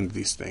explain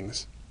these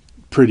things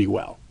pretty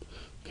well.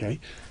 Okay,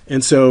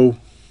 and so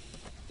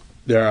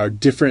there are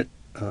different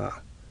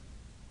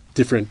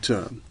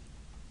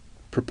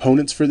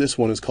proponents for this.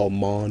 One is called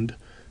MOND,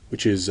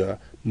 which is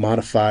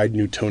modified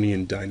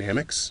Newtonian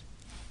dynamics.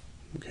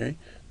 Okay,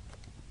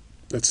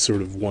 that's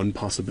sort of one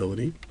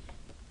possibility.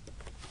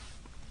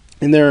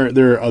 And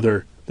there are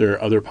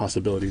other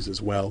possibilities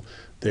as well.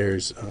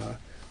 There's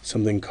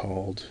something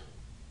called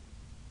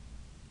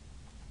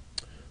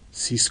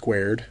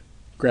c²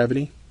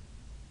 gravity.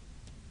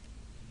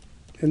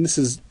 And this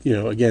is,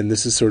 again,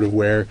 this is sort of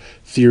where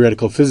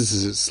theoretical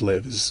physicists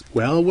live.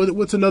 Well,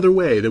 what's another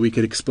way that we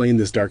could explain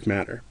this dark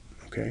matter?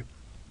 Okay.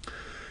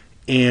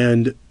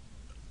 And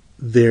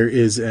there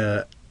is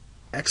a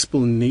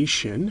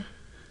explanation.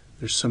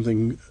 There's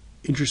something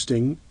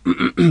interesting.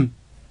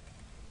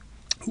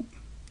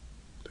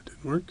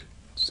 Work.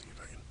 Let's see if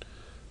I can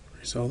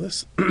erase all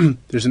this.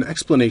 There's an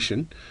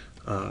explanation.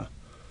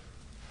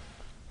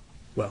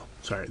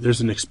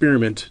 There's an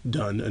experiment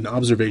done, an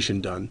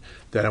observation done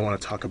that I want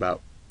to talk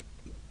about.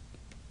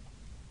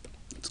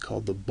 It's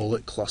called the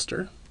bullet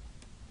cluster.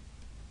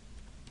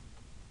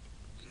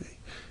 Okay.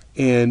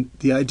 And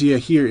the idea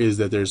here is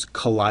that there's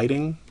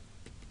colliding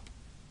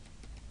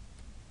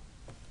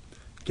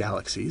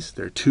galaxies.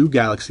 There are two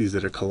galaxies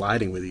that are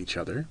colliding with each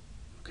other.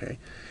 Okay.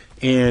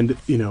 And,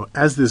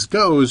 as this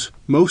goes,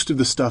 most of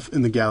the stuff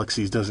in the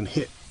galaxies doesn't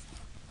hit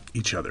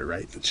each other,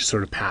 right? It just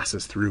sort of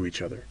passes through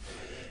each other.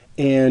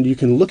 And you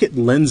can look at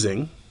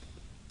lensing.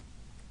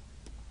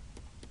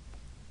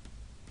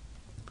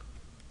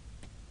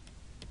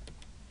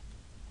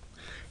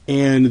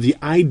 And the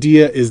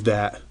idea is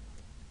that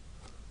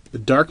the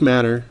dark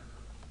matter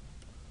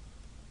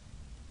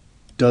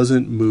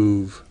doesn't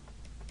move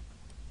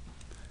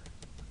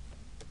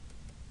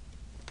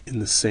in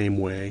the same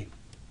way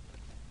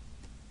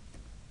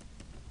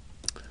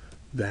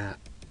that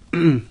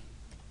the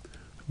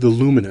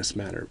luminous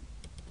matter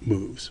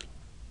moves.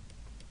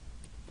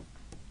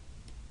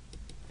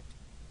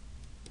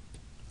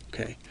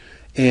 Okay,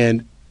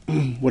 and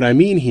what I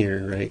mean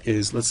here, right,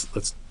 is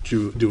let's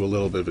do a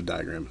little bit of a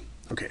diagram.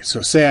 Okay,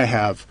 so say I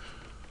have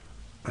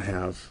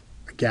a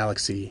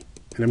galaxy,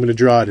 and I'm going to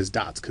draw it as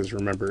dots because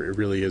remember, it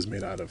really is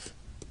made out of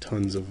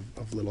tons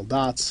of little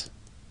dots.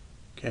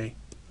 Okay,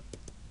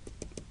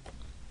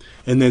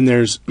 and then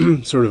there's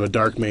sort of a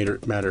dark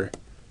matter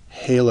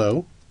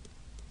halo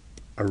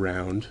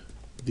around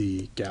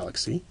the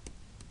galaxy.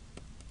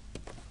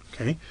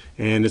 Okay,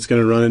 and it's going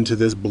to run into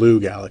this blue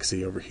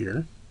galaxy over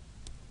here.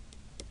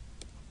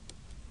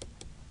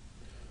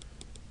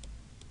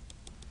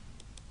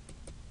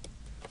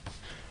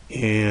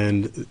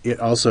 And it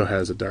also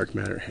has a dark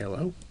matter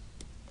halo.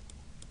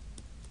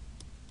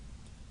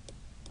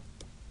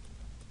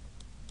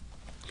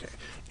 Okay,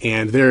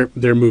 and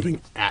they're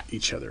moving at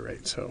each other,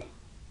 right? So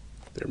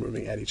they're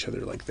moving at each other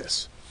like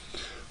this.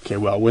 Okay,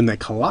 well, when they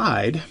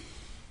collide,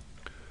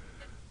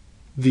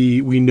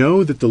 we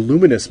know that the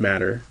luminous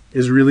matter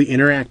is really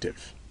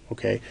interactive.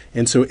 Okay,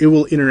 and so it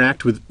will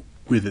interact with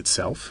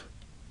itself.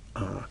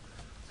 So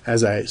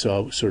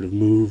I'll sort of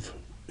move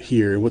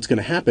here. What's going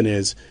to happen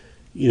is,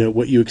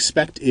 what you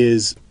expect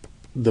is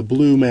the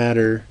blue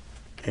matter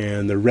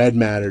and the red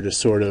matter to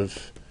sort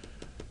of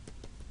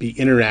be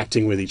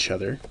interacting with each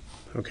other,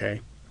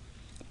 okay?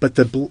 But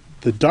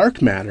the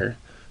dark matter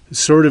is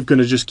sort of going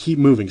to just keep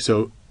moving.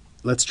 So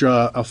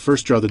I'll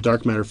first draw the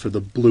dark matter for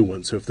the blue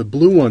one. So if the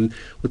blue one,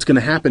 what's going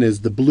to happen is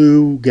the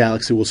blue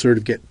galaxy will sort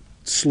of get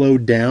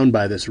slowed down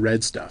by this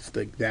red stuff,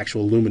 the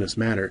actual luminous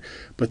matter.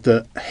 But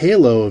the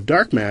halo of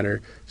dark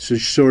matter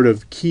should sort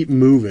of keep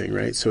moving,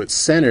 right? So it's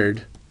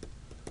centered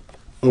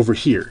over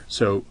here.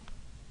 So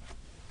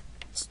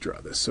let's draw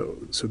this.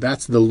 So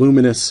that's the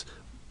luminous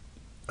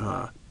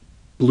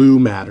blue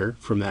matter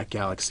from that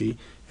galaxy,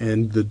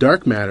 and the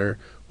dark matter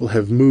will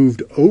have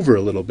moved over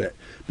a little bit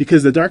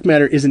because the dark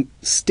matter isn't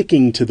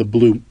sticking to the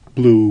blue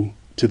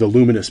to the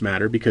luminous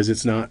matter because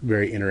it's not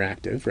very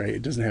interactive, right?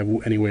 It doesn't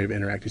have any way of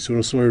interacting, so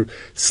it'll sort of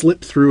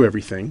slip through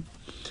everything.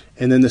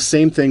 And then the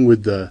same thing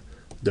with the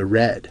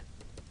red.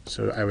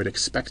 So I would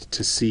expect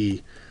to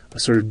see a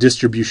sort of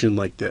distribution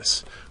like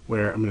this,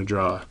 where I'm going to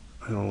draw,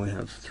 I only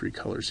have 3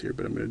 colors here,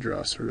 but I'm going to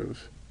draw sort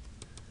of,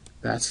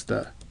 that's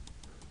the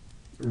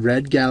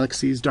red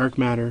galaxy's dark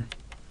matter,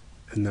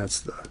 and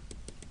that's the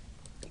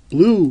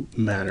blue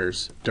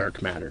matter's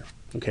dark matter.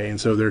 Okay,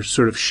 and so they're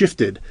sort of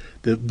shifted.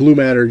 The blue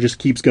matter just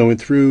keeps going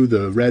through,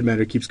 the red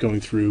matter keeps going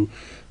through.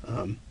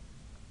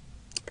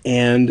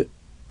 And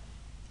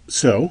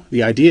so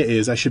the idea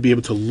is I should be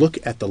able to look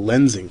at the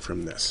lensing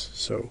from this.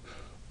 So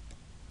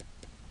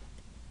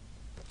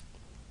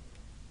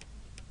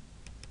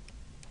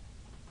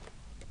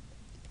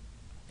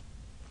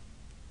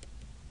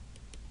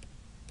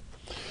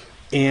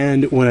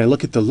and when I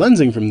look at the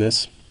lensing from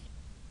this,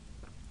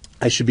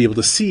 I should be able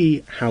to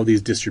see how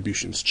these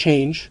distributions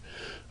change.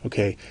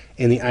 Okay,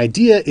 and the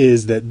idea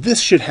is that this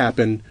should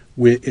happen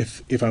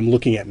if I'm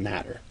looking at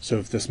matter. So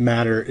if this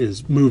matter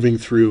is moving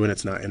through and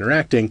it's not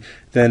interacting,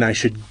 then I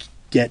should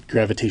get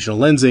gravitational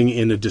lensing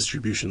in a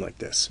distribution like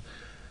this.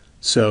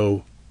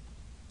 So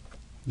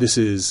this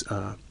is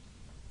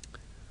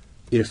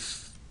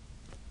if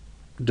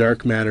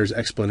dark matter's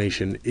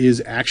explanation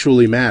is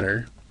actually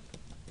matter,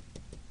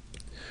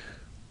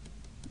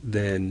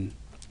 then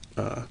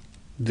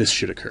this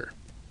should occur.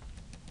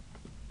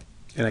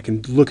 And I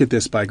can look at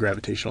this by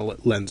gravitational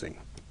lensing.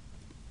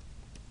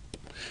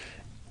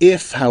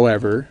 If,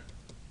 however,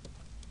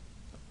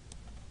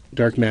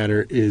 dark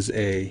matter is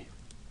a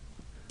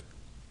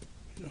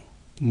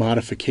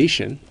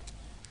modification,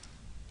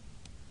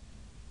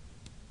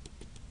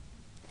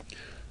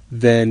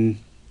 then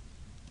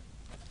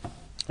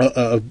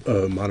a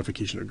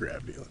modification of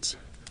gravity,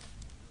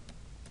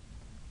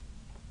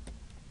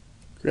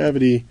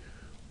 gravity,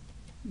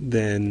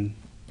 then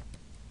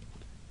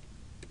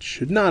it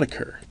should not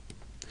occur.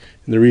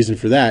 And the reason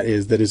for that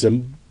is that it's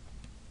a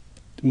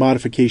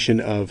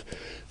modification of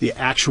the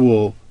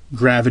actual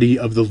gravity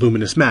of the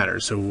luminous matter.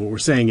 So what we're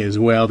saying is,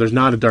 well, there's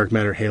not a dark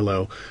matter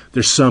halo.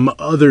 There's some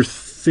other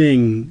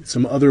thing,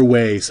 some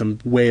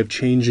way of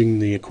changing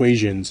the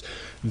equations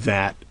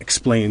that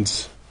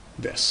explains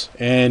this.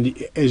 And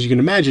as you can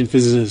imagine,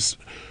 physicists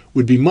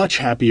would be much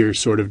happier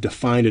sort of to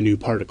find a new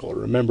particle.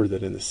 Remember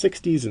that in the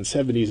 60s and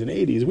 70s and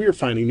 80s, we were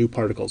finding new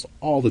particles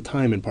all the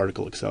time in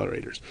particle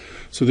accelerators.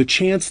 So the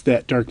chance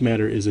that dark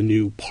matter is a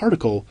new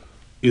particle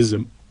is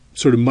a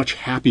sort of much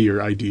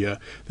happier idea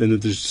than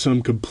that there's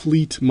some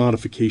complete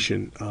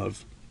modification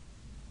of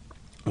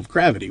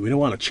gravity. We don't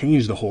want to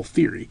change the whole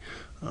theory.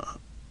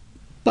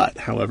 But,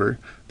 however,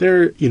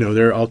 there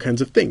are all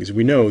kinds of things.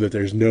 We know that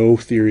there's no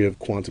theory of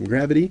quantum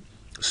gravity,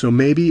 so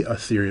maybe a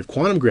theory of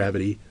quantum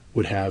gravity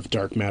would have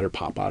dark matter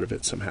pop out of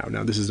it somehow.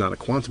 Now, this is not a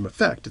quantum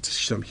effect, it's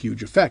some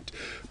huge effect,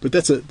 but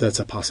that's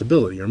a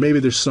possibility. Or maybe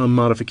there's some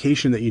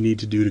modification that you need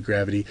to do to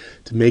gravity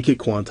to make it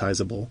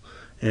quantizable.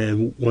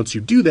 And once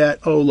you do that,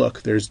 oh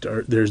look, there's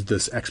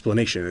this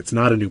explanation. It's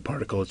not a new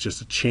particle, it's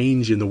just a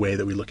change in the way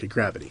that we look at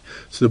gravity.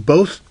 So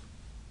both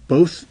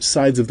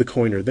sides of the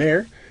coin are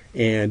there,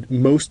 and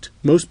most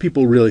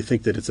people really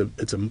think that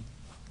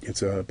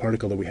it's a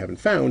particle that we haven't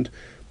found,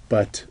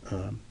 but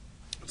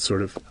it's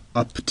sort of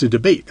up to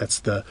debate. That's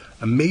the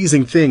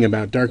amazing thing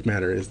about dark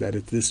matter, is that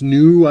it's this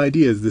new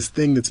idea, is this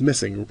thing that's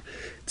missing.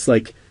 It's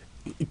like,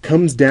 it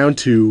comes down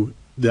to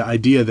the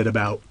idea that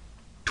about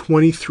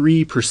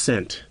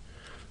 23%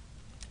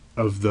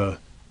 of the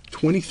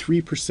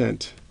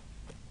 23%,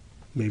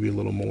 maybe a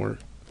little more,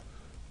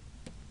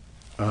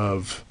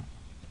 of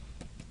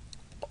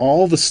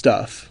all the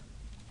stuff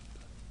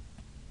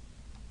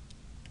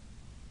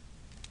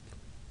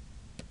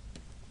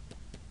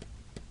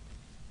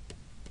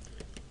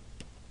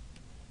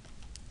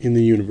in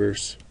the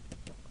universe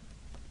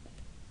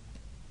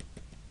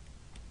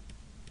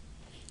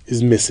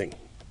is missing.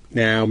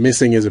 Now,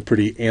 missing is a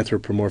pretty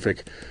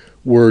anthropomorphic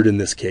word in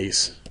this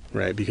case,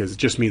 right? Because it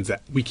just means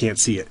that we can't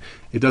see it.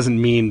 It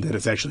doesn't mean that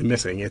it's actually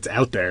missing. It's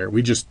out there.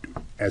 We just,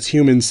 as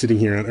humans sitting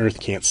here on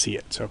Earth, can't see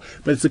it. So,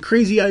 but it's a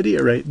crazy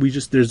idea, right?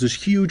 There's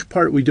this huge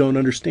part we don't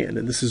understand,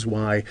 and this is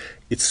why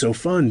it's so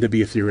fun to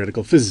be a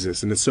theoretical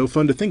physicist, and it's so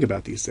fun to think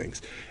about these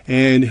things.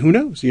 And who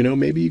knows?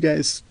 Maybe you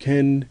guys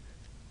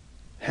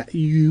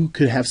you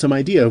could have some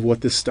idea of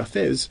what this stuff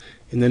is,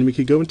 and then we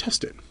could go and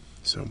test it.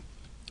 So,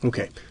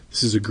 okay,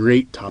 this is a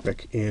great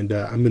topic, and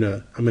I'm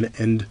gonna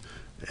end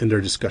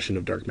our discussion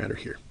of dark matter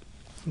here.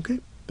 Okay,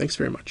 thanks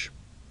very much.